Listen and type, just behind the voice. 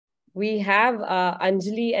We have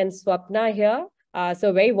Anjali and Swapna here.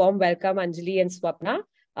 So very warm welcome, Anjali and Swapna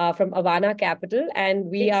from Avaana Capital. And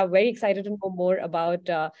we are very excited to know more about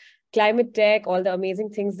climate tech, all the amazing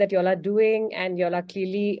things that y'all are doing. And y'all are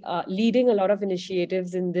clearly leading a lot of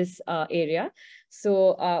initiatives in this area.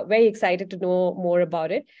 So very excited to know more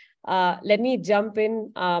about it. Let me jump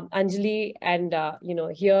in, Anjali, and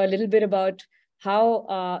hear a little bit about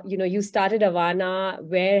how you started Avaana,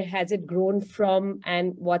 where has it grown from,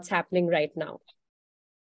 and what's happening right now?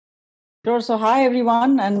 Sure. So hi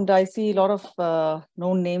everyone, and I see a lot of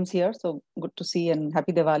known names here. So good to see, and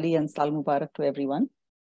happy Diwali and Sal Mubarak to everyone.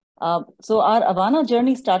 So our Avaana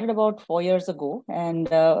journey started about 4 years ago, and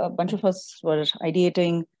a bunch of us were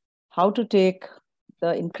ideating how to take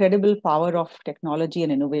the incredible power of technology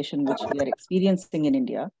and innovation which we are experiencing in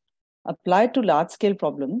India, apply it to large-scale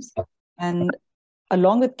problems, and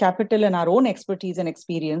along with capital and our own expertise and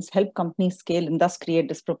experience, help companies scale and thus create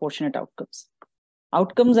disproportionate outcomes.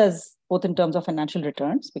 Outcomes as both in terms of financial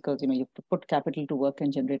returns, because you have to put capital to work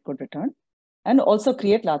and generate good return, and also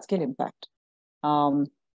create large-scale impact.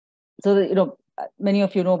 So many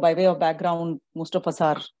of you know, by way of background, most of us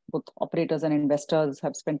are both operators and investors,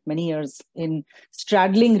 have spent many years in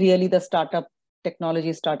straddling really the startup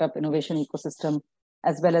technology, startup innovation ecosystem,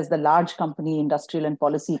 as well as the large company, industrial and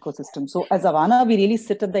policy ecosystem. So as Avaana, we really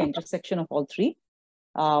sit at the intersection of all three.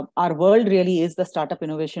 Our world really is the startup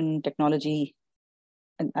innovation technology.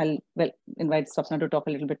 And I'll invite Swapna to talk a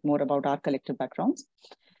little bit more about our collective backgrounds.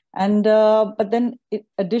 And but then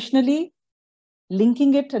additionally,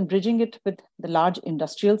 linking it and bridging it with the large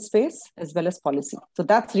industrial space as well as policy. So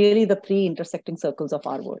that's really the three intersecting circles of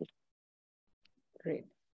our world. Great.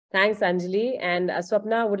 Thanks, Anjali. And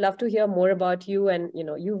Swapna, would love to hear more about you. And,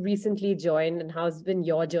 you recently joined, and how's been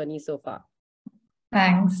your journey so far?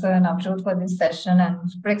 Thanks, Navjot, for this session. I'm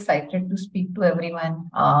super excited to speak to everyone.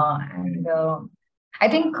 I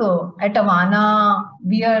think at Avaana,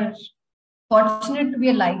 we are fortunate to be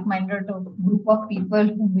a like-minded group of people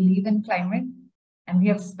who believe in climate. And we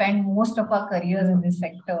have spent most of our careers in this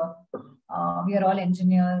sector. We are all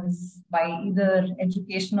engineers by either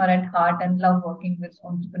education or at heart, and love working with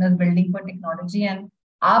entrepreneurs building for technology. And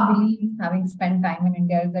our belief, having spent time in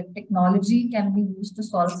India, is that technology can be used to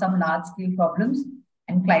solve some large-scale problems.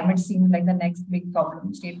 And climate seems like the next big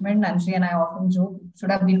problem statement. Nancy and I often joke,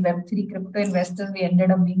 should have been Web3 crypto investors. We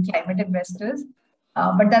ended up being climate investors.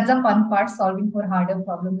 But that's the fun part, solving for harder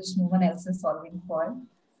problems which no one else is solving for.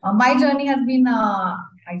 My journey has been,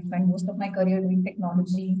 I spent most of my career doing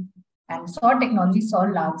technology and saw technology solve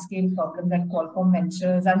large-scale problems at Qualcomm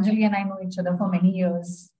Ventures. Anjali and I know each other for many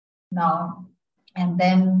years now. And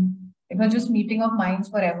then it was just meeting of minds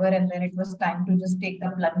forever. And then it was time to just take the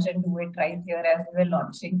plunge and do it right here as we were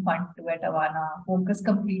launching Fund 2 at Avaana, focus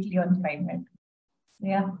completely on climate.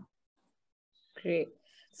 Yeah. Great.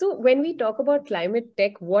 So when we talk about climate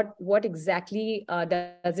tech, what exactly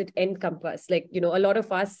does it encompass? Like, a lot of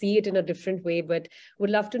us see it in a different way, but would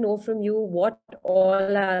love to know from you what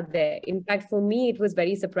all are there. In fact, for me, it was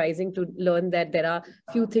very surprising to learn that there are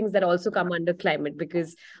few things that also come under climate,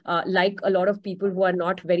 because like a lot of people who are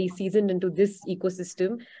not very seasoned into this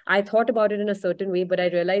ecosystem, I thought about it in a certain way, but I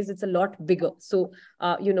realized it's a lot bigger. So,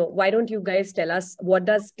 why don't you guys tell us, what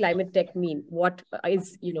does climate tech mean? What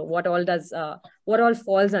is, what all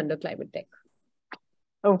falls under climate tech?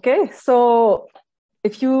 Okay, so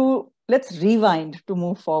let's rewind to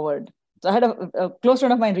move forward. So I had a close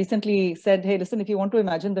friend of mine recently said, hey, listen, if you want to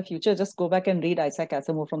imagine the future, just go back and read Isaac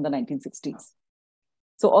Asimov from the 1960s.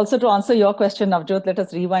 So also to answer your question, Navjot, let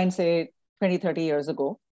us rewind, say, 20, 30 years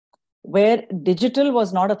ago, where digital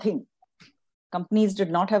was not a thing. Companies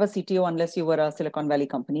did not have a CTO unless you were a Silicon Valley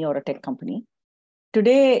company or a tech company.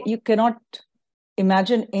 Today, you cannot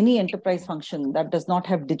imagine any enterprise function that does not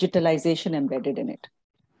have digitalization embedded in it.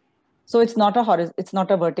 So it's not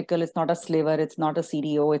a vertical, it's not a sliver, it's not a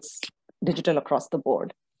CDO, it's digital across the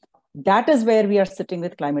board. That is where we are sitting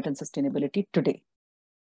with climate and sustainability today.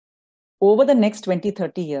 Over the next 20,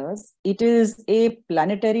 30 years, it is a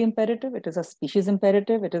planetary imperative, it is a species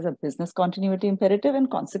imperative, it is a business continuity imperative,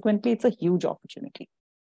 and consequently, it's a huge opportunity.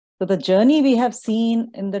 So the journey we have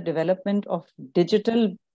seen in the development of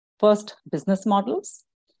digital first business models,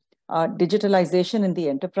 digitalization in the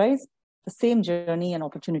enterprise, the same journey and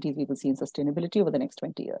opportunities we will see in sustainability over the next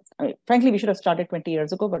 20 years. I mean, frankly, we should have started 20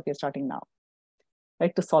 years ago, but we're starting now,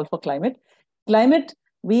 right, to solve for climate. Climate,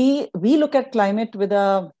 we look at climate with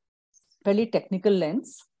a fairly technical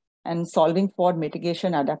lens and solving for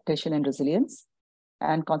mitigation, adaptation, and resilience.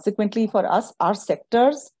 And consequently, for us, our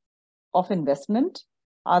sectors of investment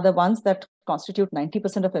are the ones that constitute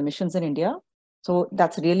 90% of emissions in India. So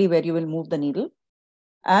that's really where you will move the needle.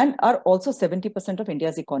 and are also 70% of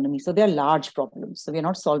India's economy. So they are large problems. So we are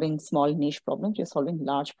not solving small niche problems, we are solving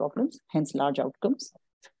large problems, hence large outcomes.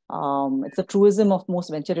 It's a truism of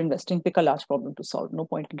most venture investing, pick a large problem to solve. No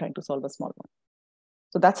point in trying to solve a small one.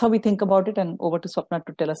 So that's how we think about it. And over to Swapna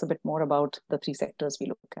to tell us a bit more about the three sectors we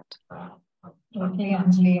look at. Totally,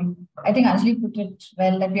 Anjali. I think Anjali put it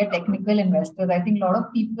well that we are technical investors. I think a lot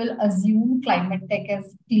of people assume climate tech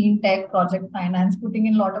as clean tech, project finance, putting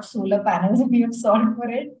in a lot of solar panels and we have solved for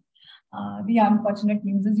it. The unfortunate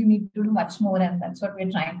news is you need to do much more, and that's what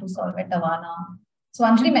we're trying to solve at Avaana. So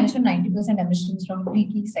Anjali mentioned 90% emissions from three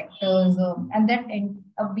key sectors, and that end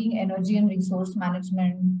up being energy and resource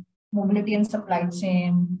management, mobility and supply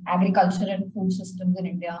chain, agriculture and food systems in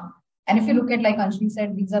India. And if you look at, like Anjali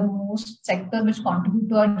said, these are most sectors which contribute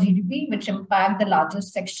to our GDP, which impact the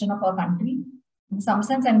largest section of our country. In some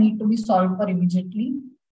sense, and need to be solved for immediately.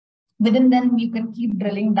 Within them, you can keep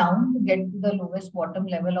drilling down to get to the lowest bottom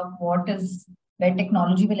level of where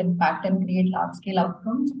technology will impact and create large-scale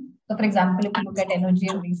outcomes. So, for example, if you look at energy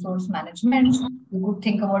and resource management, you could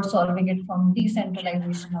think about solving it from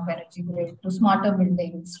decentralization of energy grid to smarter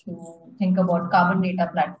buildings, to think about carbon data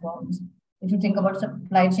platforms. If you think about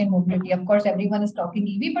supply chain mobility, of course, everyone is talking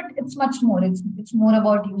EV, but it's much more. It's more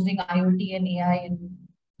about using IoT and AI in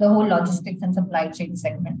the whole logistics and supply chain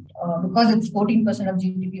segment, because it's 14% of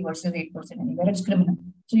GDP versus 8% anywhere. It's criminal.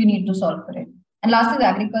 So you need to solve for it. And last is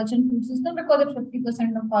agriculture and food system, because it's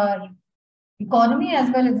 50% of our economy as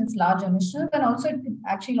well as its large emissions. And also,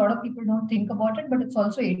 actually, a lot of people don't think about it, but it's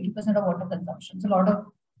also 80% of water consumption. So a lot of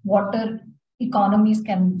water economies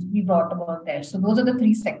can be brought about there. So those are the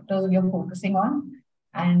three sectors we are focusing on.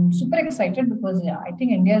 And super excited because, yeah, I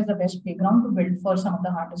think India is the best playground to build for some of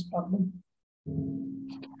the hardest problems.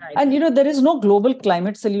 And, there is no global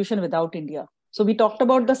climate solution without India. So we talked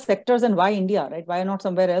about the sectors and why India, right? Why not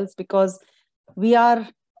somewhere else? Because we are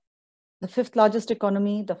the fifth largest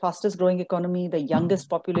economy, the fastest growing economy, the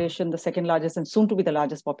youngest population, the second largest, and soon to be the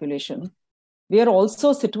largest population. We are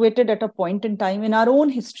also situated at a point in time in our own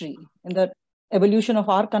history, in the evolution of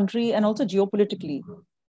our country and also geopolitically,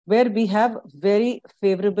 where we have very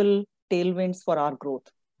favorable tailwinds for our growth.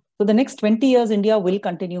 So the next 20 years, India will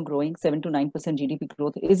continue growing. 7 to 9% GDP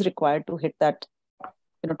growth is required to hit that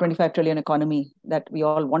 25 trillion economy that we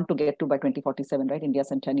all want to get to by 2047, right? India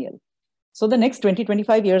centennial. So the next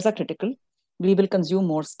 20-25 years are critical. We will consume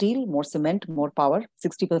more steel, more cement, more power.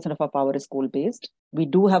 60% of our power is coal-based. We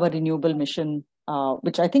do have a renewable mission,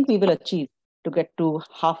 which I think we will achieve to get to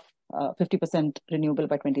 50% renewable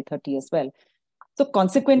by 2030 as well. So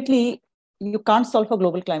consequently, you can't solve for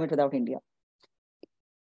global climate without India.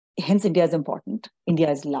 Hence, India is important. India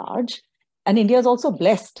is large. And India is also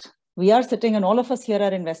blessed. We are sitting, and all of us here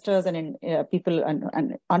are investors and people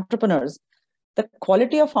and entrepreneurs. The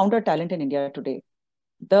quality of founder talent in India today,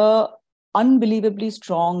 the unbelievably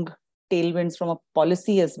strong tailwinds from a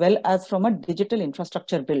policy as well as from a digital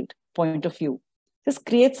infrastructure build point of view. This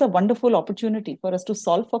creates a wonderful opportunity for us to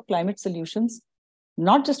solve for climate solutions,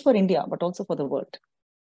 not just for India, but also for the world.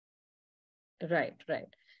 Right.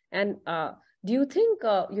 And do you think,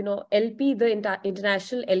 LP, the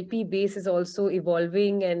international LP base is also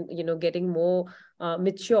evolving and, getting more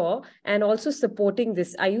mature and also supporting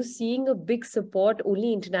this? Are you seeing a big support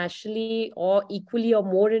only internationally or equally or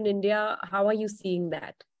more in India? How are you seeing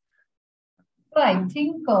that? I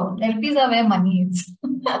think LPs are where money is.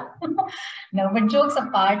 No, but jokes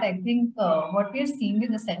apart, I think what we're seeing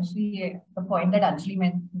is essentially the point that Anjali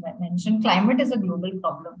mentioned. Climate is a global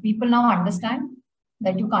problem. People now understand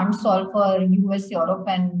that you can't solve for US, Europe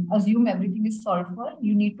and assume everything is solved for.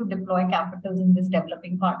 You need to deploy capitals in these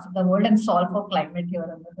developing parts of the world and solve for climate here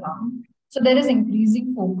on the ground. So there is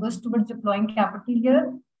increasing focus towards deploying capital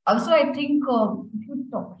here. Also, I think if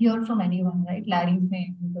you hear from anyone, right, Larry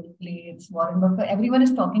Fink, Bill Gates, Warren Buffett, everyone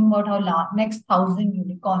is talking about how next 1,000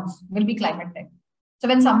 unicorns will be climate tech. So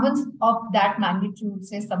when someone of that magnitude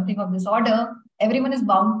says something of this order, everyone is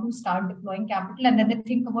bound to start deploying capital. And then they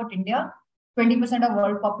think about India, 20% of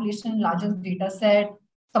world population, largest data set,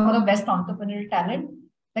 some of the best entrepreneurial talent.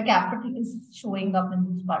 The capital is showing up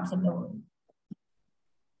in these parts of the world.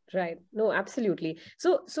 Right. No, absolutely.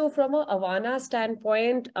 So from a Avaana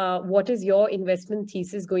standpoint, what is your investment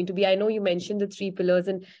thesis going to be? I know you mentioned the three pillars,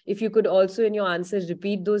 and if you could also in your answers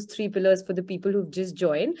repeat those three pillars for the people who've just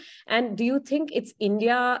joined. And do you think it's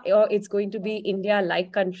India or it's going to be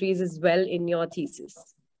India-like countries as well in your thesis?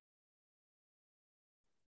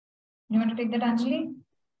 You want to take that, Anjali?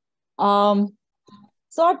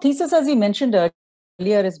 So our thesis, as we mentioned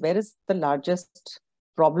earlier, is where is the largest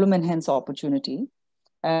problem and hence opportunity,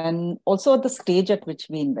 and also at the stage at which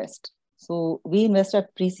we invest. So we invest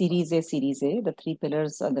at pre-series A, series A. The three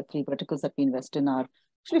pillars and the three verticals that we invest in are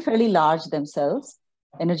actually fairly large themselves.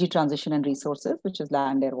 Energy transition and resources, which is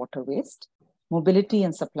land, air, water, waste. Mobility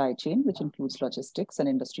and supply chain, which includes logistics and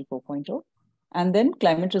Industry 4.0. And then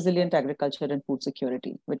climate resilient agriculture and food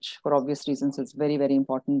security, which for obvious reasons is very, very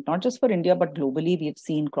important, not just for India, but globally. We've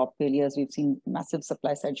seen crop failures, we've seen massive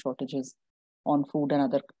supply side shortages on food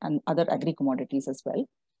and other agri-commodities as well.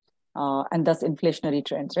 And thus inflationary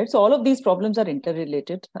trends, right? So all of these problems are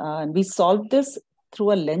interrelated. And we solve this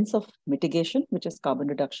through a lens of mitigation, which is carbon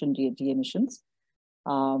reduction, GHG emissions,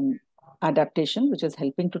 adaptation, which is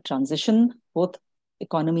helping to transition both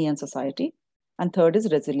economy and society. And third is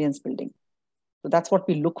resilience building. So that's what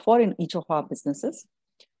we look for in each of our businesses.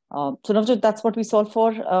 So Navjot, that's what we solve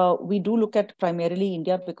for. We do look at primarily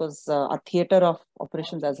India because our theater of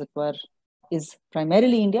operations, as it were, is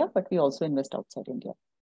primarily India, but we also invest outside India.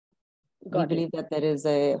 We believe that there is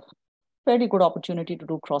a fairly good opportunity to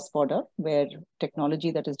do cross-border, where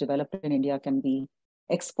technology that is developed in India can be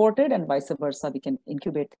exported and vice versa. We can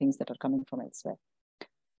incubate things that are coming from elsewhere.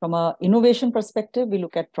 From an innovation perspective, we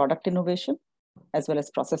look at product innovation as well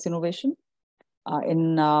as process innovation.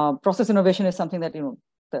 Process innovation is something that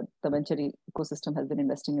the venture ecosystem has been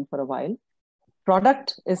investing in for a while.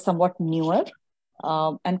 Product is somewhat newer.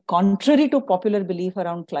 And contrary to popular belief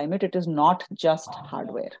around climate, it is not just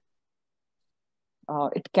hardware.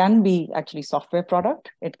 It can be actually software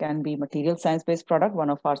product. It can be material science-based product. One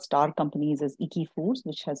of our star companies is Eeki Foods,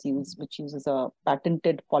 which uses a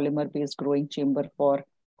patented polymer-based growing chamber for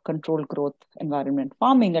controlled growth environment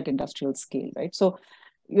farming at industrial scale, right? So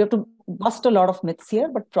you have to bust a lot of myths here,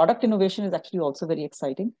 but product innovation is actually also very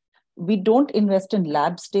exciting. We don't invest in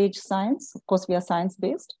lab stage science. Of course, we are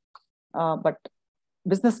science-based, but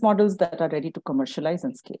business models that are ready to commercialize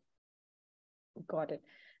and scale. Got it.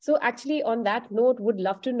 So actually, on that note, would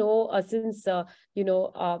love to know, since,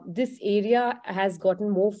 this area has gotten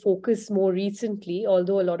more focus more recently,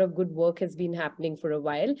 although a lot of good work has been happening for a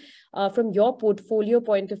while. From your portfolio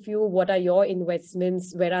point of view, what are your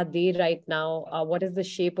investments? Where are they right now? What is the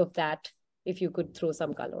shape of that? If you could throw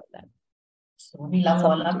some color on that. So we love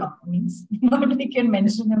all our companies, but we can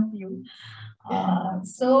mention a few.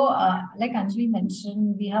 Like Anjali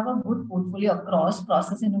mentioned, we have a good portfolio across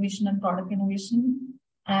process innovation and product innovation,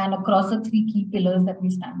 and across the three key pillars that we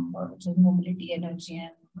stand for, which is mobility, energy,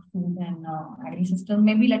 and food and agri-system.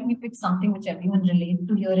 Maybe let me pick something which everyone relates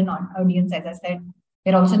to here in our audience. As I said,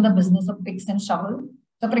 we're also in the business of picks and shovel.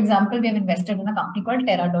 So for example, we have invested in a company called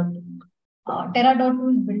Terra.do. Terra.do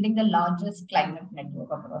is building the largest climate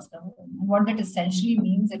network across the world. And what that essentially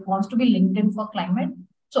means, it wants to be LinkedIn for climate.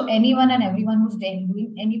 So anyone and everyone who's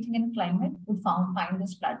doing anything in climate would find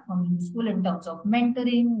this platform useful in terms of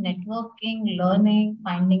mentoring, networking, learning,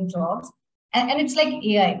 finding jobs. And it's like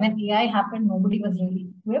AI. When AI happened, nobody was really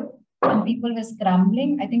equipped. When people were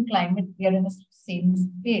scrambling, I think climate, we are in the same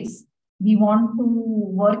space. We want to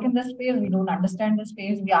work in the space. We don't understand the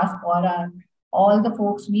space. We ask all the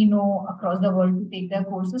folks we know across the world to take their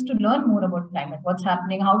courses to learn more about climate, what's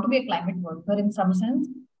happening, how to be a climate worker in some sense.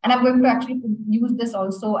 And I'm going to actually use this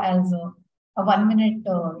also as a 1 minute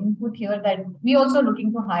input here, that we also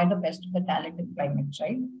looking to hire the best of the talent in climate,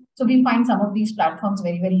 right? So we find some of these platforms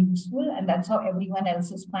very, very useful, and that's how everyone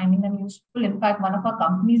else is finding them useful. In fact, one of our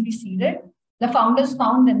companies we seeded, the founders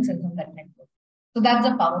found themselves on that network. So that's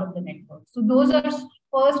the power of the network. So those are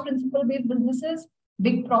first principle-based businesses,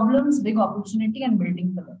 big problems, big opportunity, and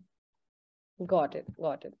building for them. Got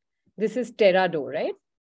it. This is Terra.do, right?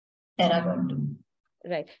 Terra.do.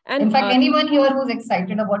 Right. And in fact, anyone here who's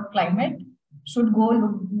excited about climate should go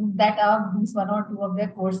look that up, do one or two of their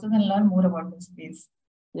courses and learn more about the space.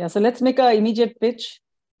 Yeah, so let's make an immediate pitch.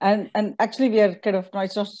 And actually, we are kind of, no,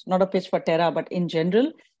 it's not a pitch for Terra, but in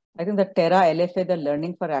general, I think the Terra LFA, the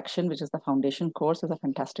Learning for Action, which is the foundation course, is a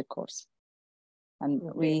fantastic course. And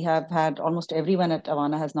we have had almost everyone at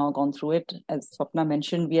Avaana has now gone through it. As Swapna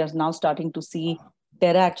mentioned, we are now starting to see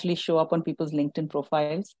Terra actually show up on people's LinkedIn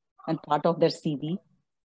profiles and part of their CV.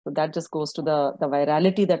 So that just goes to the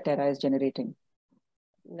virality that Terra is generating.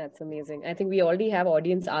 That's amazing. I think we already have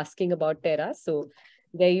audience asking about Terra. So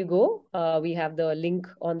there you go. We have the link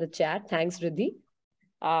on the chat. Thanks, Riddhi.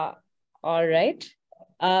 All right.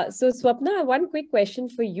 So Swapna, one quick question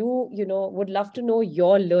for you. Would love to know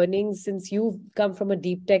your learnings, since you've come from a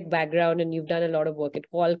deep tech background and you've done a lot of work at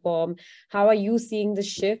Qualcomm. How are you seeing the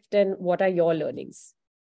shift, and what are your learnings?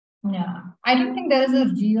 Yeah, I don't think there is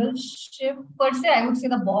a real shift per se. I would say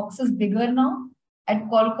the box is bigger now. At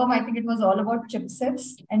Qualcomm, I think it was all about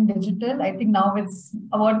chipsets and digital. I think now it's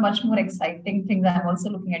about much more exciting things. I'm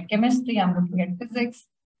also looking at chemistry. I'm looking at physics.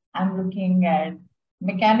 I'm looking at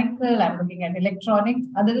mechanical, I'm looking at electronics.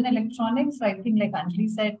 Other than electronics, I think like Anjali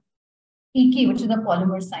said, Eeki, which is a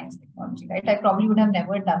polymer science technology, right? I probably would have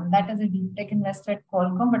never done that as a deep tech investor at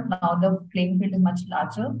Qualcomm, but now the playing field is much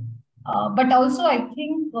larger. But also, I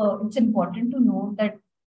think it's important to note that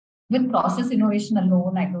with process innovation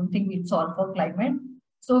alone, I don't think we'll solve for climate.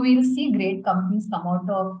 So we'll see great companies come out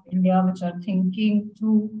of India which are thinking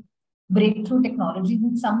through breakthrough technologies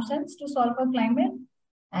in some sense to solve for climate.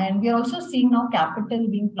 And we are also seeing now capital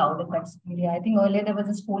being plowed in that area. I think earlier there was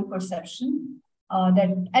this whole perception that,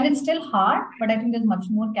 and it's still hard, but I think there's much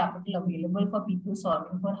more capital available for people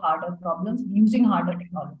solving for harder problems using harder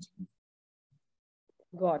technology.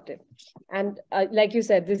 Got it. And like you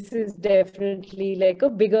said, this is definitely like a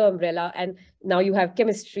bigger umbrella, and now you have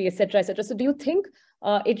chemistry, etc., etc. So do you think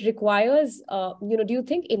it requires, do you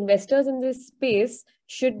think investors in this space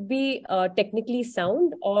should be technically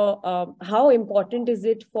sound, or how important is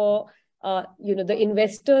it for, the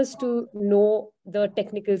investors to know the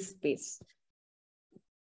technical space?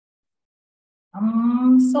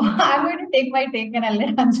 So I'm going to take my take and I'll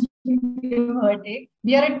let Anjali give her take.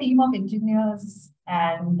 We are a team of engineers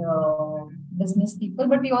and business people,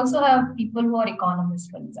 but we also have people who are economists,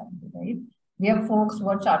 for example, right? We have folks who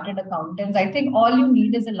are chartered accountants. I think all you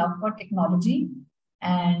need is a love for technology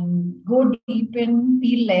and go deep in,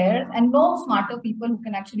 peel layers, and know smarter people who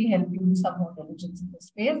can actually help you do some more diligence in the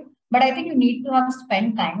space. But I think you need to have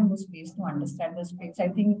spent time in the space to understand the space. I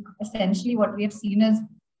think essentially what we have seen is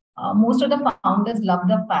most of the founders love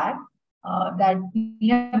the fact that we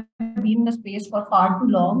have been in the space for far too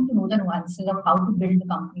long to know the nuances of how to build the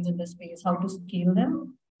companies in the space, how to scale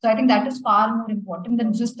them. So I think that is far more important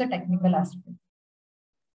than just the technical aspect.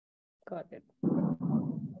 Got it.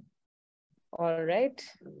 All right.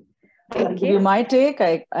 Okay. My take,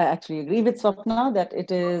 I actually agree with Swapna that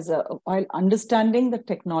it is, while understanding the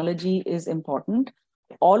technology is important,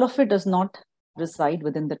 all of it does not reside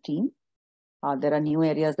within the team. There are new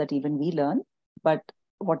areas that even we learn, but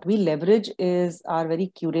what we leverage is our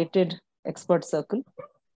very curated expert circle,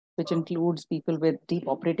 which includes people with deep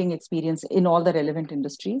operating experience in all the relevant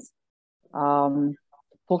industries,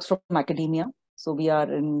 folks from academia. So we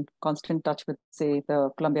are in constant touch with, say,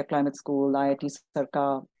 the Columbia Climate School, IIT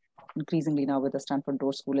Sarkar, increasingly now with the Stanford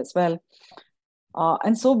Door School as well.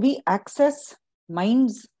 And so we access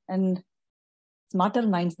minds and smarter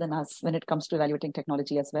minds than us when it comes to evaluating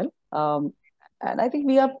technology as well. And I think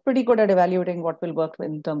we are pretty good at evaluating what will work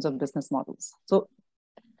in terms of business models. So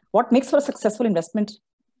what makes for a successful investment?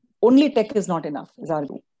 Only tech is not enough, is our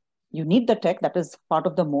view. You need the tech, that is part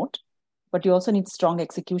of the moat, but you also need strong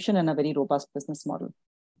execution and a very robust business model.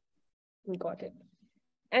 Got it.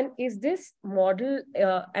 And is this model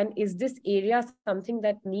and is this area something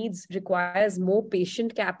that requires more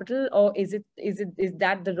patient capital, or is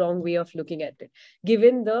that the wrong way of looking at it?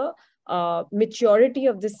 Given the maturity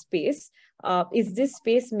of this space, is this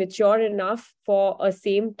space mature enough for a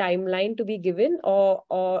same timeline to be given,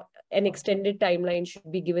 or an extended timeline should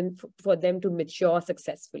be given for them to mature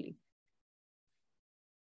successfully?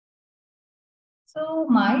 So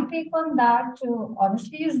my take on that,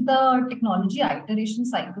 honestly, is the technology iteration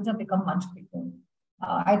cycles have become much quicker.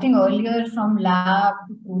 I think earlier from lab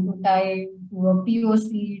to prototype to a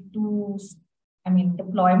POC to,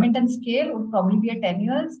 deployment and scale would probably be at 10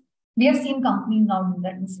 years. We have seen companies now do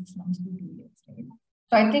that in 6 months to 2 years. Right?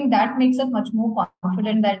 So I think that makes us much more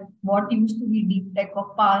confident that what used to be deep tech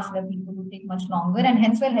of past, where people would take much longer, and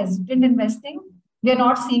hence we're hesitant investing. We're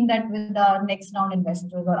not seeing that with our next round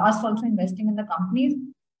investors or us also investing in the companies.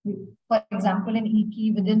 For example, in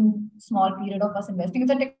Eeki, within small period of us investing,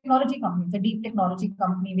 it's a technology company, it's a deep technology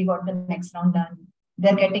company. We got the next round done.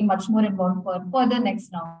 They're getting much more involved for the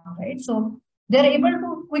next round, right? So they're able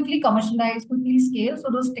to quickly commercialize, quickly scale.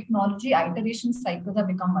 So those technology iteration cycles have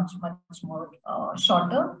become much, much more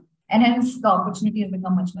shorter. And hence the opportunity has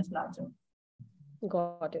become much, much larger.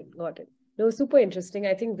 Got it. No, super interesting.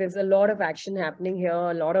 I think there's a lot of action happening here,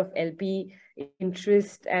 a lot of LP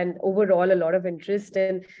interest, and overall a lot of interest.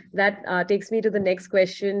 And that takes me to the next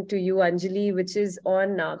question to you, Anjali, which is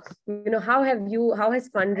on, how has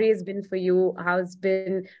fundraise been for you?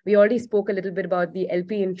 We already spoke a little bit about the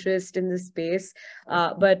LP interest in this space,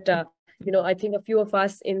 but I think a few of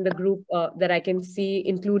us in the group that I can see,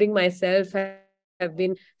 including myself, have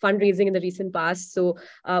been fundraising in the recent past. So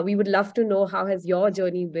we would love to know, how has your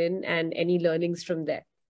journey been and any learnings from there?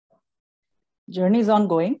 Journey is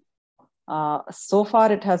ongoing. So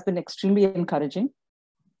far, it has been extremely encouraging.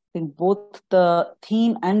 I think both the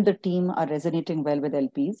theme and the team are resonating well with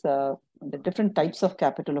LPs. The different types of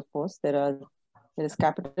capital, of course. There is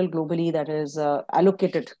capital globally that is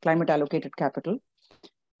climate allocated capital.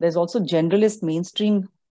 There's also generalist mainstream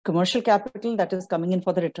commercial capital that is coming in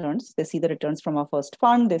for the returns. They see the returns from our first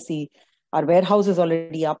fund. They see our warehouse is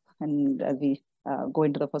already up, and as we go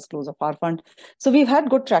into the first close of our fund. So we've had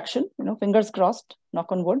good traction, fingers crossed,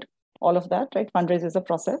 knock on wood, all of that, right? Fundraise is a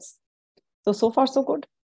process. So far, so good.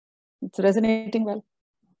 It's resonating well.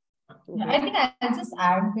 Yeah, I think I'll just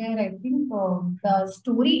add there. I think the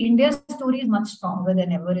story, India's story is much stronger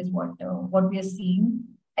than ever is what we are seeing.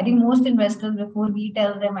 I think most investors, before we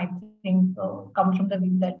tell them, I think come from the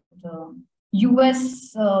view that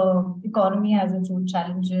US economy has its own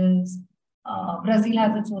challenges. Brazil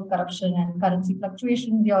has its own corruption and currency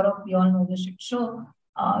fluctuations. Europe, we all know the shit show.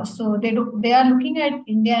 So they are looking at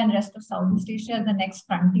India and rest of Southeast Asia as the next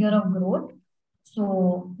frontier of growth.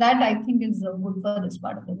 So that I think is good for this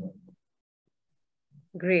part of the world.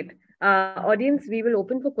 Great. Audience, we will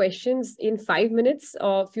open for questions in 5 minutes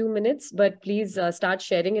or a few minutes, but please start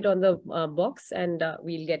sharing it on the box and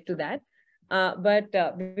we'll get to that. But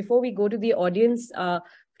before we go to the audience,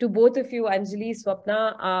 to both of you, Anjali,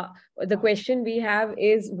 Swapna, the question we have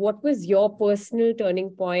is, what was your personal turning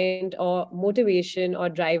point or motivation or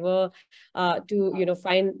driver to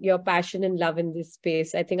find your passion and love in this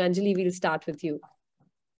space? I think, Anjali, we'll start with you.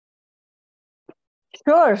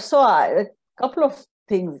 Sure. So a couple of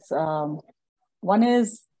things. One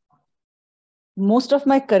is, most of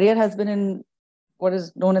my career has been in what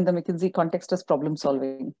is known in the McKinsey context as problem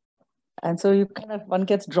solving. And so one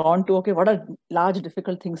gets drawn to, okay, what are large,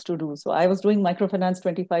 difficult things to do? So I was doing microfinance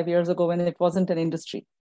 25 years ago when it wasn't an industry,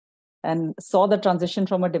 and saw the transition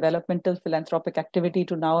from a developmental philanthropic activity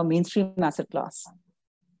to now a mainstream asset class.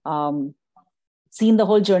 Seen the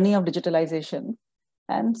whole journey of digitalization.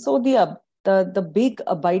 And so the big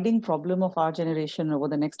abiding problem of our generation over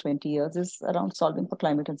the next 20 years is around solving for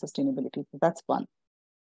climate and sustainability. So that's one.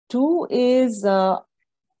 Two is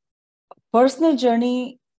personal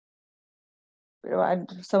journey. And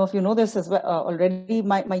some of you know this as well already.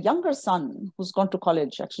 My younger son, who's gone to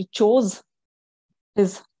college, actually chose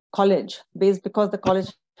his college because the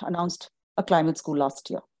college announced a climate school last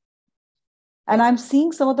year. And I'm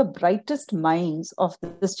seeing some of the brightest minds of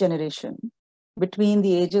this generation between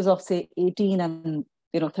the ages of, say, 18 and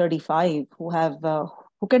 35,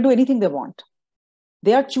 who can do anything they want.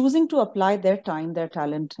 They are choosing to apply their time, their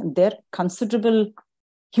talent, and their considerable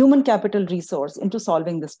human capital resource into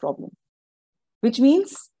solving this problem. Which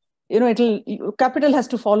means, capital has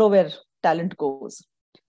to follow where talent goes.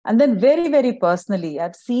 And then very, very personally,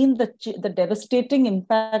 I've seen the devastating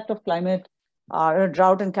impact of climate,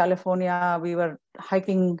 drought in California. We were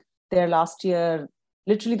hiking there last year.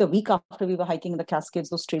 Literally the week after we were hiking in the Cascades,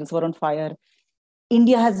 those trails were on fire.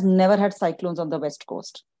 India has never had cyclones on the West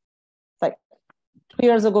Coast. Like 2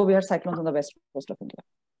 years ago, we had cyclones on the West Coast of India.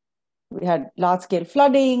 We had large-scale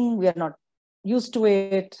flooding. We are not used to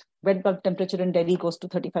it. Wet bulb temperature in Delhi goes to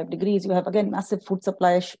 35 degrees. You have, again, massive food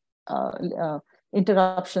supply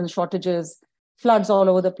interruptions, shortages, floods all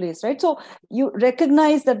over the place, right? So you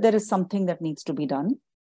recognize that there is something that needs to be done.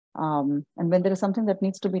 And when there is something that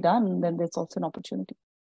needs to be done, then there's also an opportunity.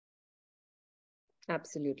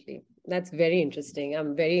 Absolutely. That's very interesting.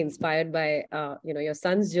 I'm very inspired by, your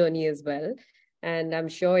son's journey as well. And I'm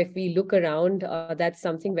sure if we look around, that's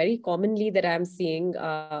something very commonly that I'm seeing,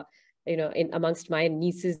 amongst my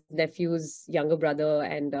nieces, nephews, younger brother.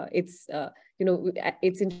 And it's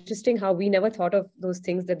interesting how we never thought of those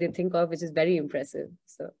things that they think of, which is very impressive.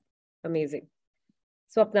 So amazing.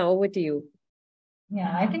 Swapna, over to you.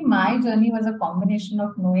 Yeah, I think my journey was a combination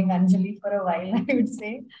of knowing Anjali for a while, I would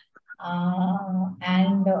say.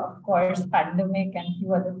 And of course, pandemic and a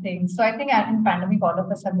few other things. So I think in pandemic, all of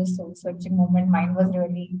us had this soul searching moment. Mine was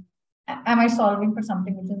really, am I solving for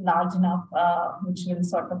something which is large enough, which will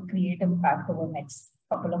sort of create impact over the next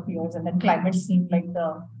couple of years? And then climate seemed like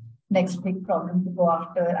the next big problem to go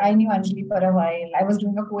after. I knew Anjali for a while. I was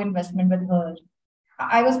doing a co-investment with her.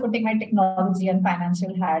 I was putting my technology and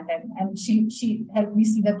financial hat, and she helped me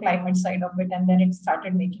see the climate side of it. And then it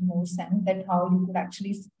started making more sense that how you could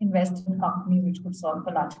actually invest in a company which could solve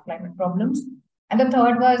the large climate problems. And the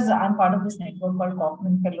third was, I'm part of this network called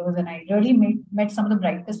Kaufman Fellows, and I really met some of the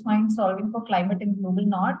brightest minds solving for climate in global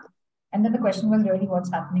north. And then the question was really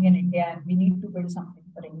what's happening in India, and we need to build something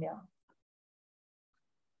for India.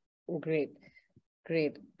 Great.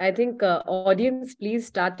 Great. I think audience, please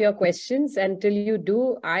start your questions. Until you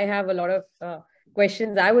do, I have a lot of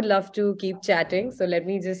questions. I would love to keep chatting. So let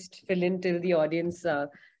me just fill in till the audience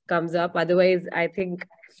comes up. Otherwise, I think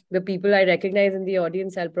the people I recognize in the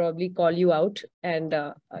audience, I'll probably call you out. And,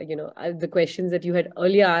 the questions that you had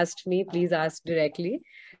earlier asked me, please ask directly.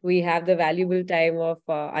 We have the valuable time of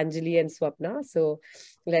Anjali and Swapna. So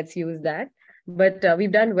let's use that. But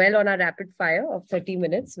we've done well on our rapid fire of 30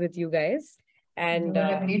 minutes with you guys. And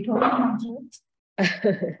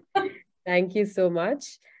thank you so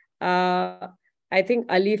much. I think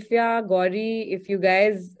Alifia, Gauri, if you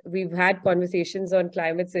guys, we've had conversations on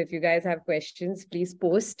climate. So if you guys have questions, please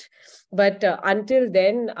post. But until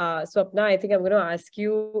then, Swapna, I think I'm going to ask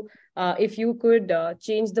you if you could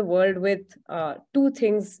change the world with 2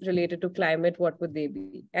 things related to climate, what would they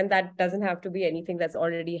be? And that doesn't have to be anything that's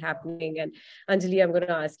already happening. And Anjali, I'm going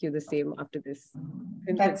to ask you the same after this.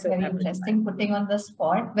 That's very interesting, putting on the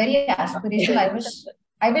spot. Very aspirational.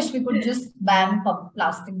 I wish we could just ban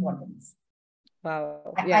plastic bottles.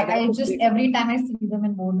 Wow. Yeah, I just, every time I see them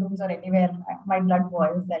in boardrooms or anywhere, my blood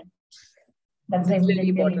boils. That's the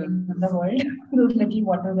little bottles in the world. Those little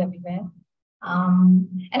bottles everywhere. And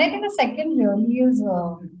I think the second really is,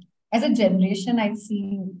 as a generation, I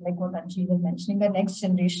see, like what Anjali was mentioning, the next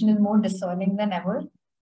generation is more discerning than ever.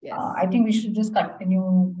 Yes. I think we should just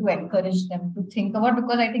continue to encourage them to think about,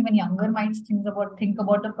 because I think when younger minds think about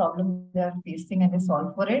the problem they are facing and they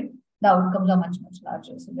solve for it, the outcomes are much, much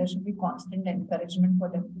larger. So there should be constant encouragement for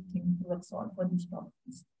them to think towards solve for these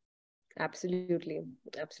problems. Absolutely.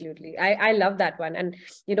 Absolutely. I love that one. And,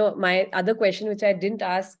 you know, my other question, which I didn't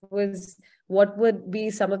ask, was what would be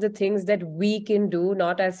some of the things that we can do,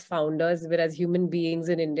 not as founders, but as human beings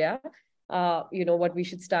in India, you know, what we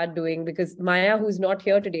should start doing? Because Maya, who's not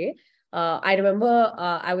here today, I remember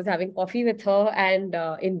I was having coffee with her and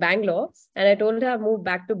in Bangalore, and I told her I moved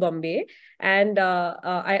back to Bombay. And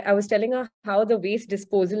I was telling her how the waste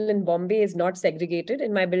disposal in Bombay is not segregated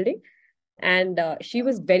in my building. And she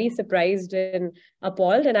was very surprised and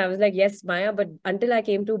appalled. And I was like, yes, Maya, but until I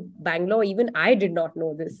came to Bangalore, even I did not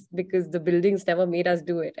know this because the buildings never made us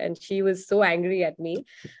do it. And she was so angry at me.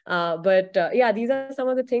 But yeah, these are some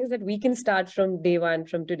of the things that we can start from day one,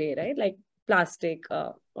 from today, right? Like plastic,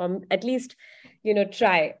 at least, you know,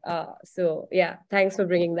 try. So yeah, thanks for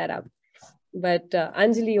bringing that up. But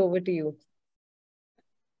Anjali, over to you.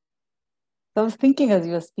 I was thinking as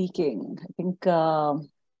you were speaking, I think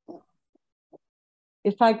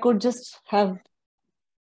if I could just have,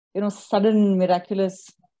 you know, sudden miraculous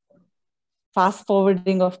fast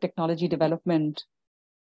forwarding of technology development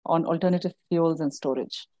on alternative fuels and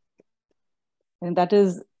storage. And that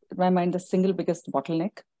is, in my mind, the single biggest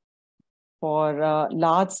bottleneck for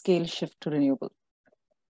large scale shift to renewable.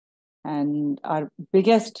 And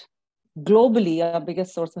globally, our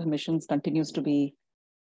biggest source of emissions continues to be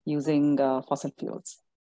using fossil fuels.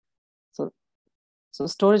 So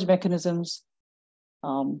storage mechanisms,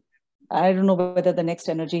 I don't know whether the next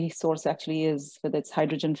energy source actually is, whether it's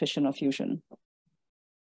hydrogen, fission, or fusion.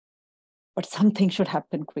 But something should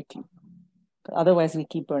happen quickly. Otherwise, we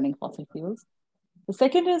keep burning fossil fuels. The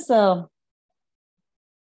second is, I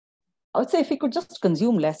would say if we could just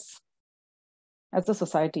consume less as a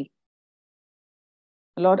society.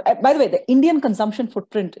 By the way, the Indian consumption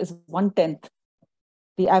footprint is 1/10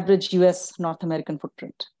 the average US North American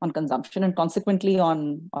footprint on consumption and consequently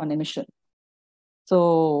on emission.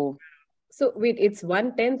 So wait, it's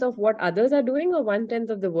 1/10 of what others are doing or 1/10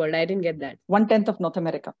 of the world? I didn't get that. 1/10 of North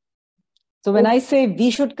America. So when I say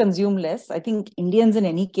we should consume less, I think Indians in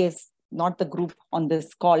any case, not the group on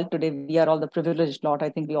this call today, we are all the privileged lot. I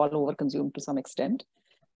think we all overconsume to some extent.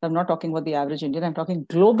 I'm not talking about the average Indian, I'm talking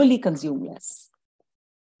globally consume less.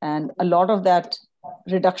 And a lot of that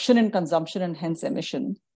reduction in consumption and hence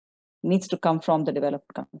emission needs to come from the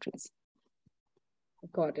developed countries.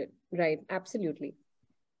 Got it. Right. Absolutely.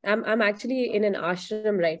 I'm actually in an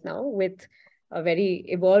ashram right now with a very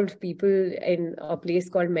evolved people in a place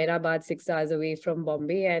called Mehrabad, 6 hours away from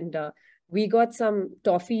Bombay. And we got some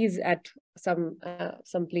toffees at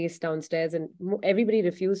some place downstairs, and everybody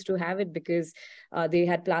refused to have it because they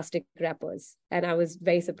had plastic wrappers. And I was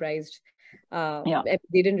very surprised.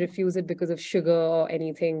 They didn't refuse it because of sugar or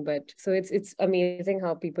anything, but so it's amazing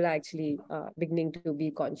how people are actually beginning to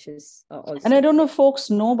be conscious also. And I don't know if folks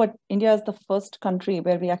know, but India is the first country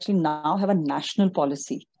where we actually now have a national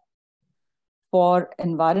policy for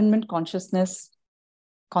environment consciousness,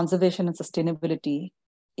 conservation and sustainability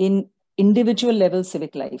in individual level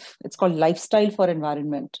civic life. It's called Lifestyle for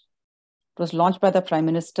Environment. It was launched by the Prime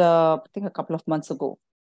Minister, I think a couple of months ago.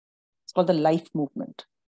 It's called the Life Movement.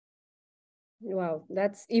 Wow,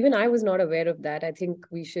 that's, even I was not aware of that. I think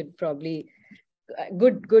we should probably,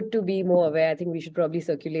 good to be more aware. I think we should probably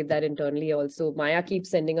circulate that internally also. Maya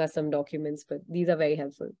keeps sending us some documents, but these are very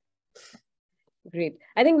helpful. Great.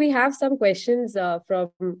 I think we have some questions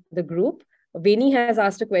from the group. Veni has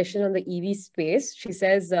asked a question on the EV space. She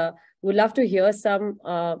says, would love to hear some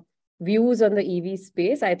views on the EV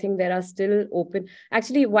space. I think there are still open.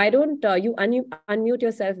 Actually, why don't you unmute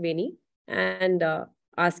yourself, Veni? and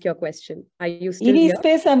ask your question. Are you still EV here?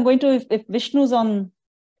 space, I'm going to, if Vishnu's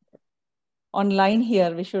online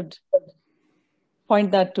here, we should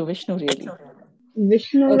point that to Vishnu really.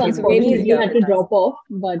 Vishnu, Okay, so maybe unfortunately, had to drop off,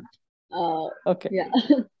 but okay. Yeah.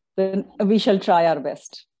 Then we shall try our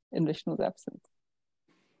best in Vishnu's absence.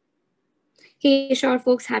 Hey, sure,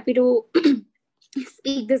 folks. Happy to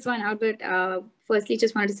speak this one out. But firstly,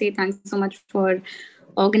 just wanted to say thanks so much for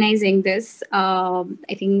organizing this. I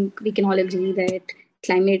think we can all agree that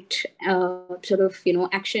climate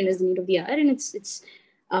action is the need of the hour, and it's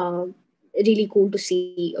really cool to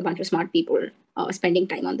see a bunch of smart people spending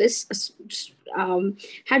time on this.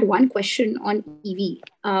 Had one question on EV.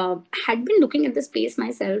 Had been looking at the space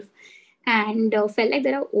myself, and felt like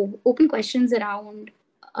there are open questions around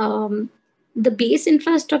the base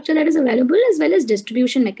infrastructure that is available, as well as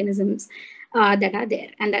distribution mechanisms that are there.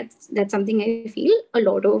 And that's something I feel a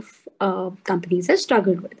lot of companies have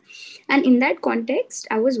struggled with. And in that context,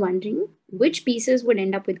 I was wondering which pieces would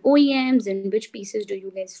end up with OEMs and which pieces do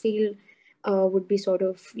you guys feel would be sort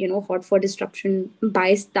of, hot for disruption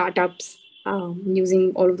by startups,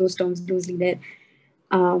 using all of those terms loosely there.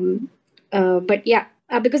 But yeah,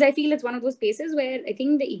 because I feel it's one of those spaces where I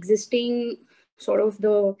think the existing sort of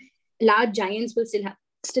the large giants will still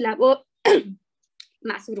have a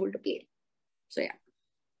massive role to play. So yeah.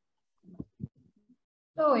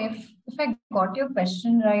 So if I got your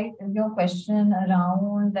question right, is your question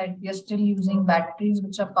around that we are still using batteries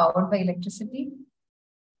which are powered by electricity?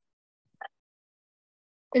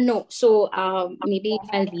 No. So maybe if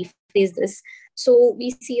I'll rephrase this. So we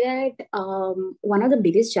see that one of the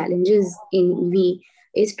biggest challenges in EV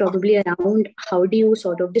is probably around how do you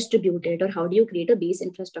sort of distribute it, or how do you create a base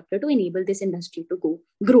infrastructure to enable this industry to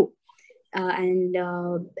grow.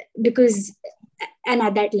 Because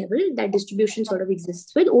at that level, that distribution sort of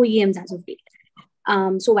exists with OEMs as of date.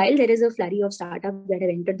 So while there is a flurry of startups that have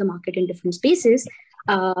entered the market in different spaces,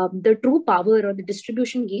 the true power or the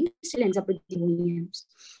distribution game still ends up with the OEMs.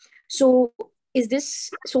 So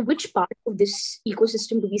which part of this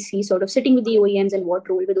ecosystem do we see sort of sitting with the OEMs, and what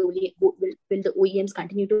role will the OEMs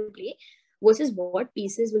continue to play, versus what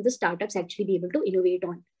pieces will the startups actually be able to innovate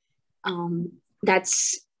on?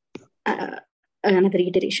 That's another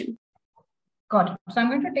iteration. Got it. So I'm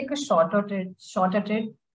going to take a shot at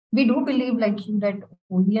it. We do believe, like you, that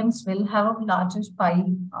OEMs will have a largest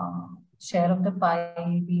share of the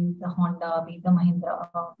pie, be it the Honda, be it the Mahindra,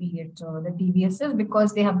 be it the TVSs,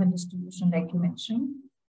 because they have the distribution, like you mentioned.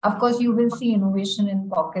 Of course, you will see innovation in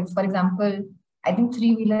pockets. For example, I think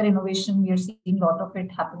three-wheeler innovation, we are seeing a lot of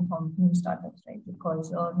it happen from new startups, right?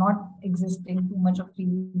 Because not existing too much of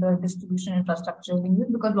three-wheeler distribution infrastructure being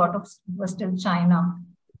used, because a lot of was still China.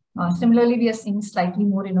 Similarly, we are seeing slightly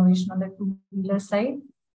more innovation on the two-wheeler side.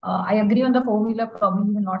 I agree on the four-wheeler, probably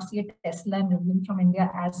we will not see a Tesla and Rivian from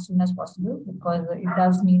India as soon as possible, because it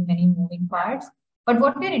does need many moving parts. But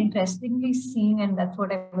what we're interestingly seeing, and that's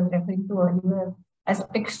what I was referring to earlier, as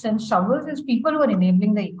picks and shovels, is people who are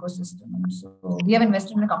enabling the ecosystem. So we have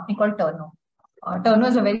invested in a company called TurnO. TurnO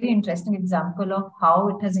is a very interesting example of how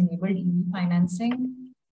it has enabled EV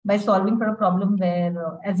financing by solving for a problem where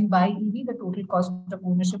as you buy EV, the total cost of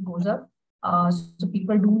ownership goes up. So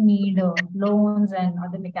people do need loans and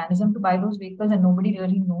other mechanism to buy those vehicles, and nobody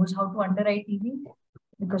really knows how to underwrite EV,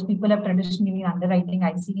 because people have traditionally been underwriting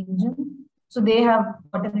IC engine. So they have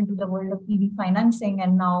gotten into the world of EV financing,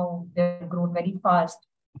 and now they've grown very fast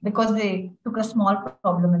because they took a small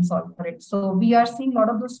problem and solved for it. So we are seeing a lot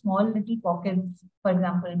of those small little pockets, for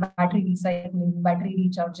example, battery recycling, battery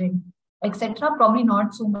recharging, etc. Probably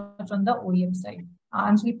not so much on the OEM side.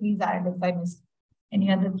 Anjali, please add if I missed any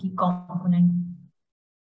other key component.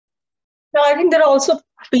 No, I think there are also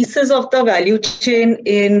pieces of the value chain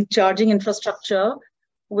in charging infrastructure,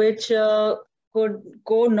 which could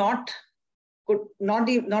go not with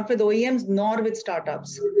OEMs nor with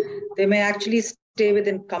startups. They may actually stay with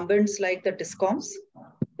incumbents like the discoms,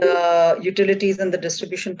 the utilities and the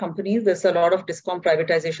distribution companies. There's a lot of discom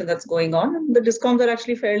privatization that's going on. The discoms are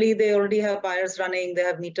actually they already have buyers running, they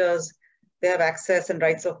have meters, they have access and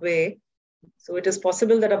rights of way. So it is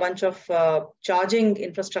possible that a bunch of charging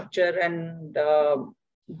infrastructure and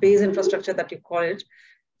base infrastructure that you call it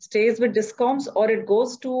stays with discoms, or it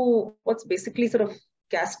goes to what's basically sort of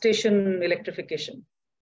gas station electrification.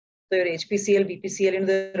 So your HPCL, BPCL,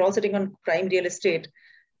 they're all sitting on prime real estate.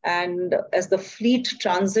 And as the fleet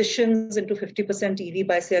transitions into 50% EV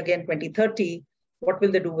by, say, again, 2030, what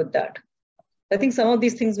will they do with that? I think some of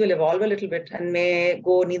these things will evolve a little bit and may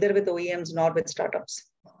go neither with OEMs nor with startups.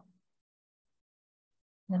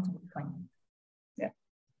 That's a good point. Yeah.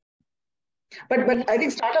 But I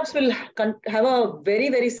think startups will have a very,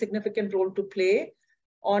 very significant role to play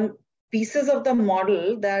on pieces of the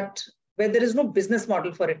model where there is no business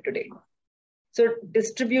model for it today. So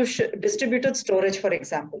distributed storage, for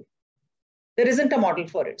example, there isn't a model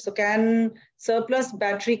for it. So can surplus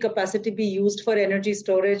battery capacity be used for energy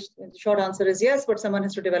storage? The short answer is yes, but someone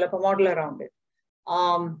has to develop a model around it.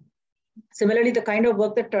 Similarly, the kind of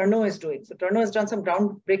work that TurnO is doing. So TurnO has done some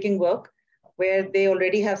groundbreaking work where they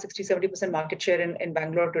already have 60-70% market share in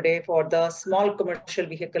Bangalore today for the small commercial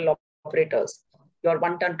vehicle operators, your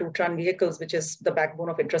 1 ton, 2 ton vehicles, which is the backbone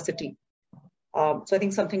of intracity. So I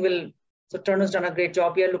think so TurnO has done a great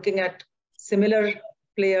job. We are looking at similar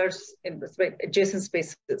players in adjacent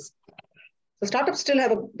spaces. So startups still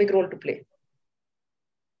have a big role to play.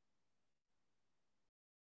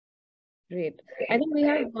 Great. I think we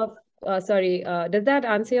have, does that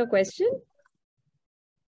answer your question?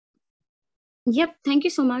 Yep, thank you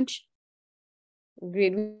so much.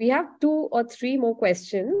 Great. We have 2 or 3 more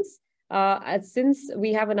questions. Since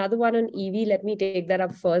we have another one on EV, let me take that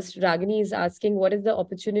up first. Ragini is asking, what is the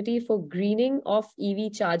opportunity for greening of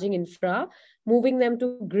EV charging infra, moving them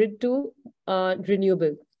to grid to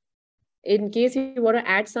renewable? In case you want to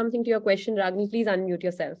add something to your question, Ragini, please unmute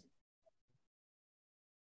yourself.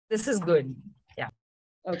 This is good. Yeah.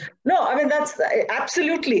 Okay. No, I mean, that's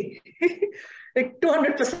absolutely like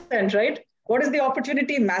 200%, right? What is the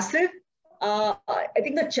opportunity? Massive. I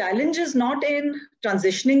think the challenge is not in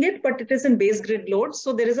transitioning it, but it is in base grid loads.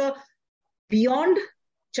 So there is a beyond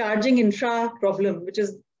charging infra problem, which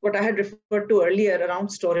is what I had referred to earlier around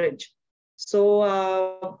storage. So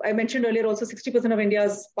I mentioned earlier also 60% of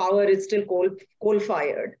India's power is still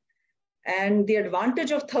coal-fired. And the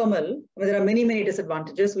advantage of thermal, there are many, many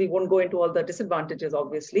disadvantages. We won't go into all the disadvantages,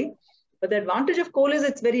 obviously. But the advantage of coal is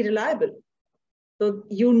it's very reliable. So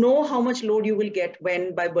you know how much load you will get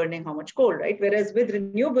when by burning how much coal, right? Whereas with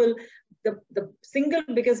renewable, the single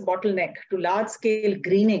biggest bottleneck to large-scale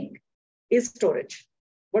greening is storage.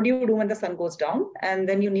 What do you do when the sun goes down? And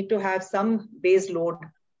then you need to have some base load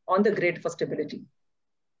on the grid for stability.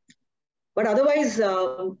 But otherwise,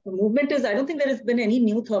 the movement is, I don't think there has been any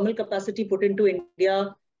new thermal capacity put into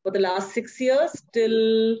India for the last 6 years.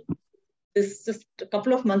 Till this just a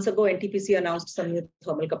couple of months ago, NTPC announced some new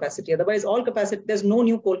thermal capacity. Otherwise, all capacity, there's no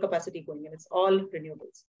new coal capacity going in. It's all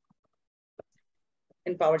renewables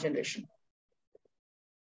in power generation.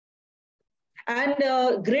 And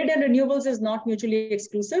grid and renewables is not mutually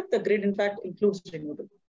exclusive. The grid, in fact, includes renewable.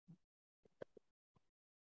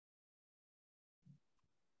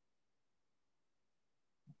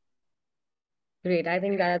 Great. I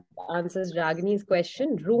think that answers Ragini's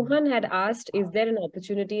question. Rohan had asked, is there an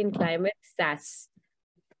opportunity in climate SaaS?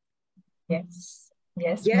 Yes.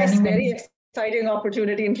 Yes. Yes, many, very many. exciting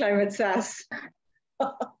opportunity in climate SaaS.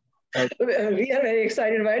 We are very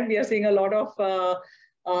excited about it. We are seeing a lot of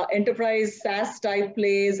enterprise SaaS type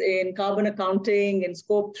plays in carbon accounting, in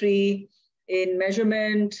scope 3, in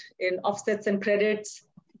measurement, in offsets and credits,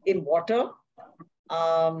 in water.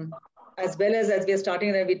 As well as we are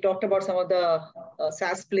starting, and we talked about some of the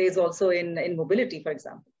SaaS plays also in mobility, for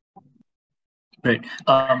example. Right.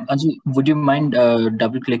 Anju, would you mind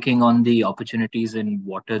double-clicking on the opportunities in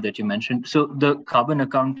water that you mentioned? So the carbon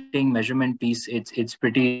accounting measurement piece, it's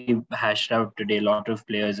pretty hashed out today. A lot of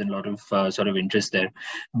players and a lot of sort of interest there.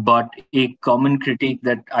 But a common critique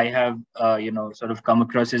that I have, sort of come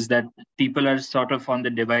across is that people are sort of on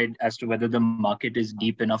the divide as to whether the market is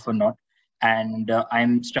deep enough or not. And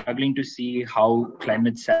I'm struggling to see how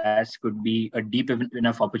climate SaaS could be a deep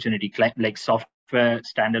enough opportunity, like software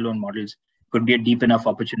standalone models could be a deep enough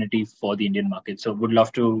opportunity for the Indian market. So would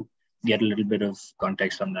love to get a little bit of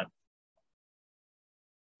context on that.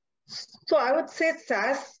 So I would say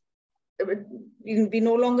SaaS, we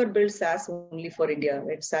no longer build SaaS only for India,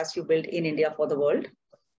 right? SaaS you build in India for the world.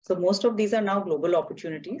 So most of these are now global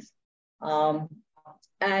opportunities.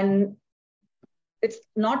 And it's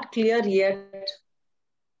not clear yet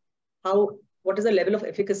what is the level of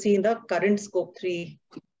efficacy in the current scope 3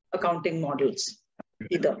 accounting models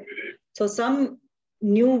either. So some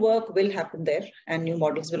new work will happen there and new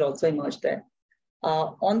models will also emerge there.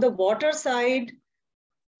 On the water side,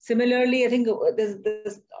 similarly, I think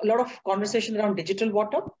there's a lot of conversation around digital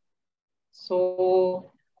water.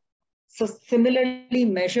 So similarly,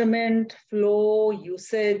 measurement, flow,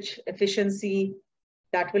 usage, efficiency,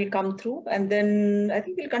 that will come through. And then I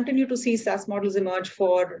think we'll continue to see SaaS models emerge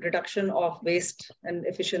for reduction of waste and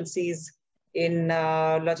efficiencies in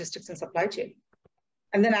logistics and supply chain.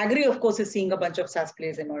 And then agri, of course, is seeing a bunch of SaaS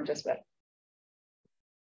plays emerge as well.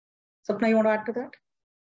 Sapna, you want to add to that?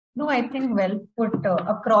 No, I think well put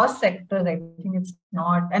across sectors. I think it's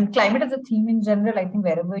not, and climate as a theme in general. I think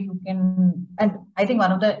wherever you can, and I think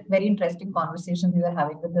one of the very interesting conversations we were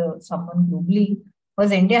having with someone globally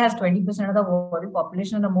was India has 20% of the world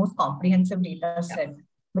population and the most comprehensive data set,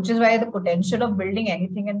 which is why the potential of building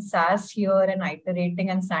anything in SaaS here and iterating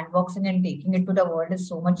and sandboxing and taking it to the world is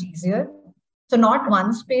so much easier. So not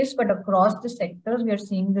one space, but across the sectors, we are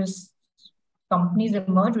seeing this companies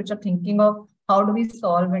emerge which are thinking of how do we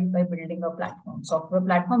solve it by building a platform, software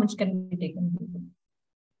platform, which can be taken globally.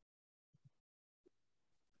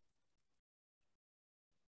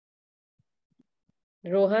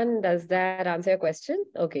 Rohan, does that answer your question?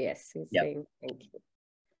 Okay, yes, he's Yeah. saying thank you.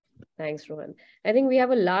 Thanks, Rohan. I think we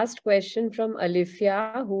have a last question from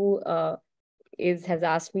Alifia, who has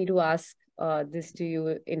asked me to ask this to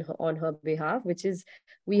you on her behalf, which is,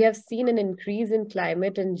 we have seen an increase in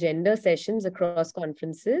climate and gender sessions across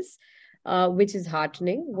conferences, which is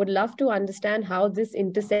heartening. Would love to understand how this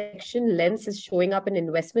intersection lens is showing up in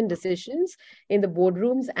investment decisions in the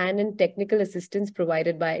boardrooms and in technical assistance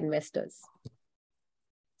provided by investors.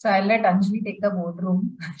 So I'll let Anjali take the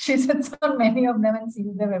boardroom. She sits on many of them and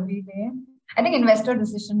sees them every day. I think investor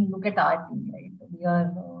decision, look at our team, right? We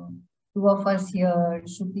are two of us here.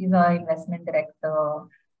 Shruti is our investment director.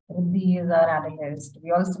 Rudy is our analyst.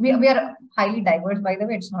 We are highly diverse, by the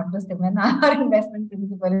way. It's not just women. Our investment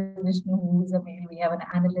principal is Vishnu, who is a male. We have an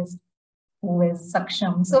analyst who is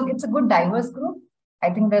Saksham. So it's a good diverse group. I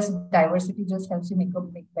think this diversity just helps you make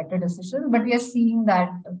better decisions. But we are seeing that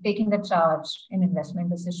taking the charge in investment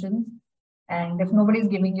decisions. And if nobody's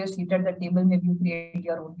giving you a seat at the table, maybe you create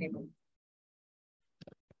your own table.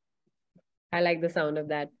 I like the sound of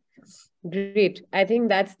that. Great. I think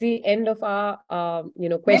that's the end of our,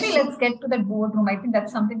 question. Maybe let's get to that boardroom. I think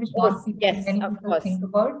that's something which many people think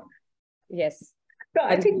about. Yes. So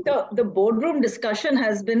I think the boardroom discussion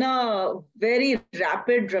has been a very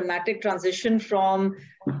rapid, dramatic transition from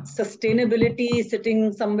sustainability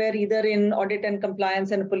sitting somewhere either in audit and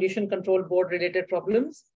compliance and pollution control board related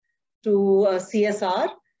problems to CSR,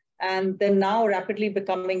 and then now rapidly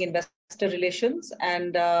becoming investor relations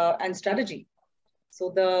and strategy. So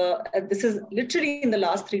this is literally in the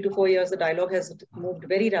last 3 to 4 years, the dialogue has moved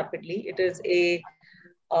very rapidly. It is a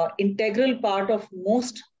integral part of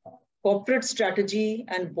most corporate strategy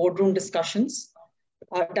and boardroom discussions.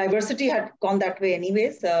 Diversity had gone that way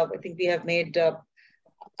anyways. I think we have made,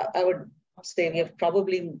 I would say we have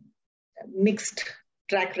probably mixed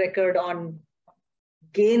track record on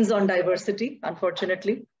gains on diversity,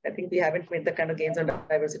 unfortunately. I think we haven't made the kind of gains on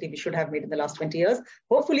diversity we should have made in the last 20 years.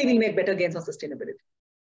 Hopefully we'll make better gains on sustainability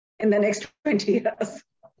in the next 20 years.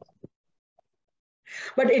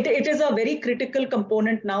 But it is a very critical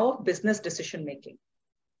component now of business decision-making,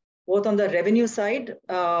 both on the revenue side,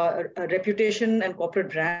 reputation and corporate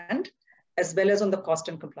brand, as well as on the cost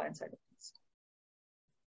and compliance side of things.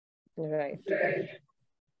 Right.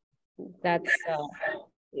 That's,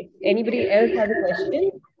 if anybody else has a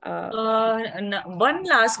question? One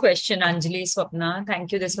last question, Anjali, Swapna.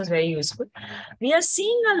 Thank you. This was very useful. We are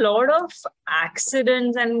seeing a lot of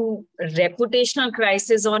accidents and reputational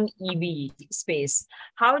crisis on EV space.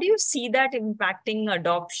 How do you see that impacting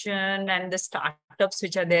adoption and the startups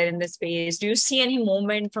which are there in the space? Do you see any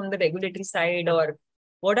movement from the regulatory side, or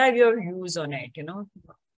what are your views on it?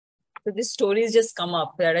 So this stories just come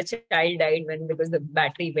up that a child died because the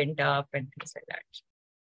battery went up and things like that.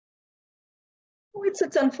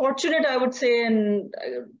 It's unfortunate, I would say, and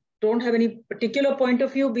I don't have any particular point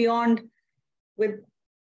of view beyond with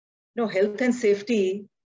health and safety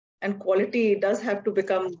and quality does have to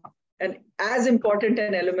become as important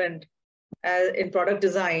an element in product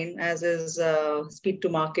design as is speed to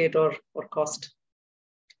market or cost.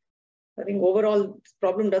 I think overall this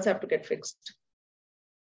problem does have to get fixed.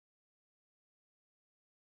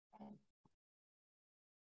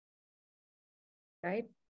 Right.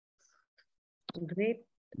 Great.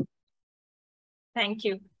 Thank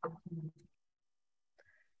you.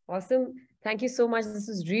 Awesome. Thank you so much. This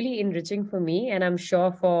is really enriching for me, and I'm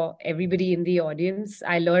sure for everybody in the audience.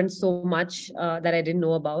 I learned so much that I didn't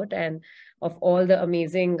know about, and of all the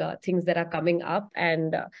amazing things that are coming up.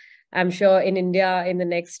 And I'm sure in India,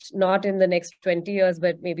 not in the next 20 years,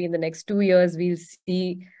 but maybe in the next 2 years, we'll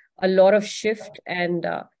see a lot of shift, and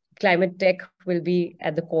climate tech will be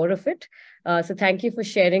at the core of it. So thank you for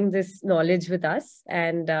sharing this knowledge with us.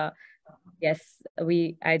 And yes, I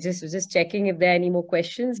was just checking if there are any more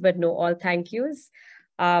questions, but no, all thank yous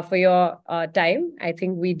for your time. I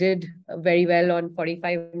think we did very well on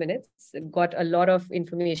 45 minutes. Got a lot of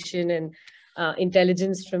information and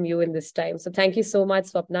intelligence from you in this time. So thank you so much,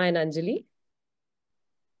 Swapna and Anjali.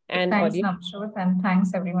 And thanks, audience. Navjot, and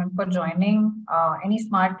thanks everyone for joining. Any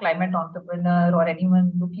smart climate entrepreneur or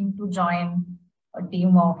anyone looking to join a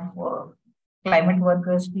team of climate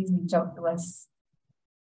workers, please reach out to us.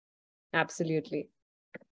 Absolutely.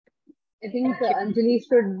 I think Anjali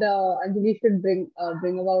should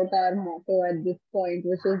bring about our motto at this point,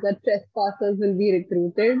 which is that trespassers will be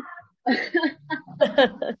recruited.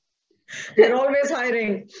 We're always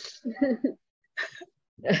hiring.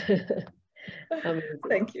 Amazing.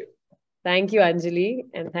 Thank you. Thank you, Anjali,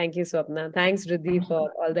 and thank you, Swapna. Thanks, Riddhi,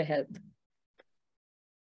 for all the help.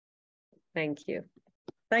 Thank you.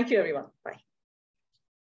 Thank you, everyone. Bye.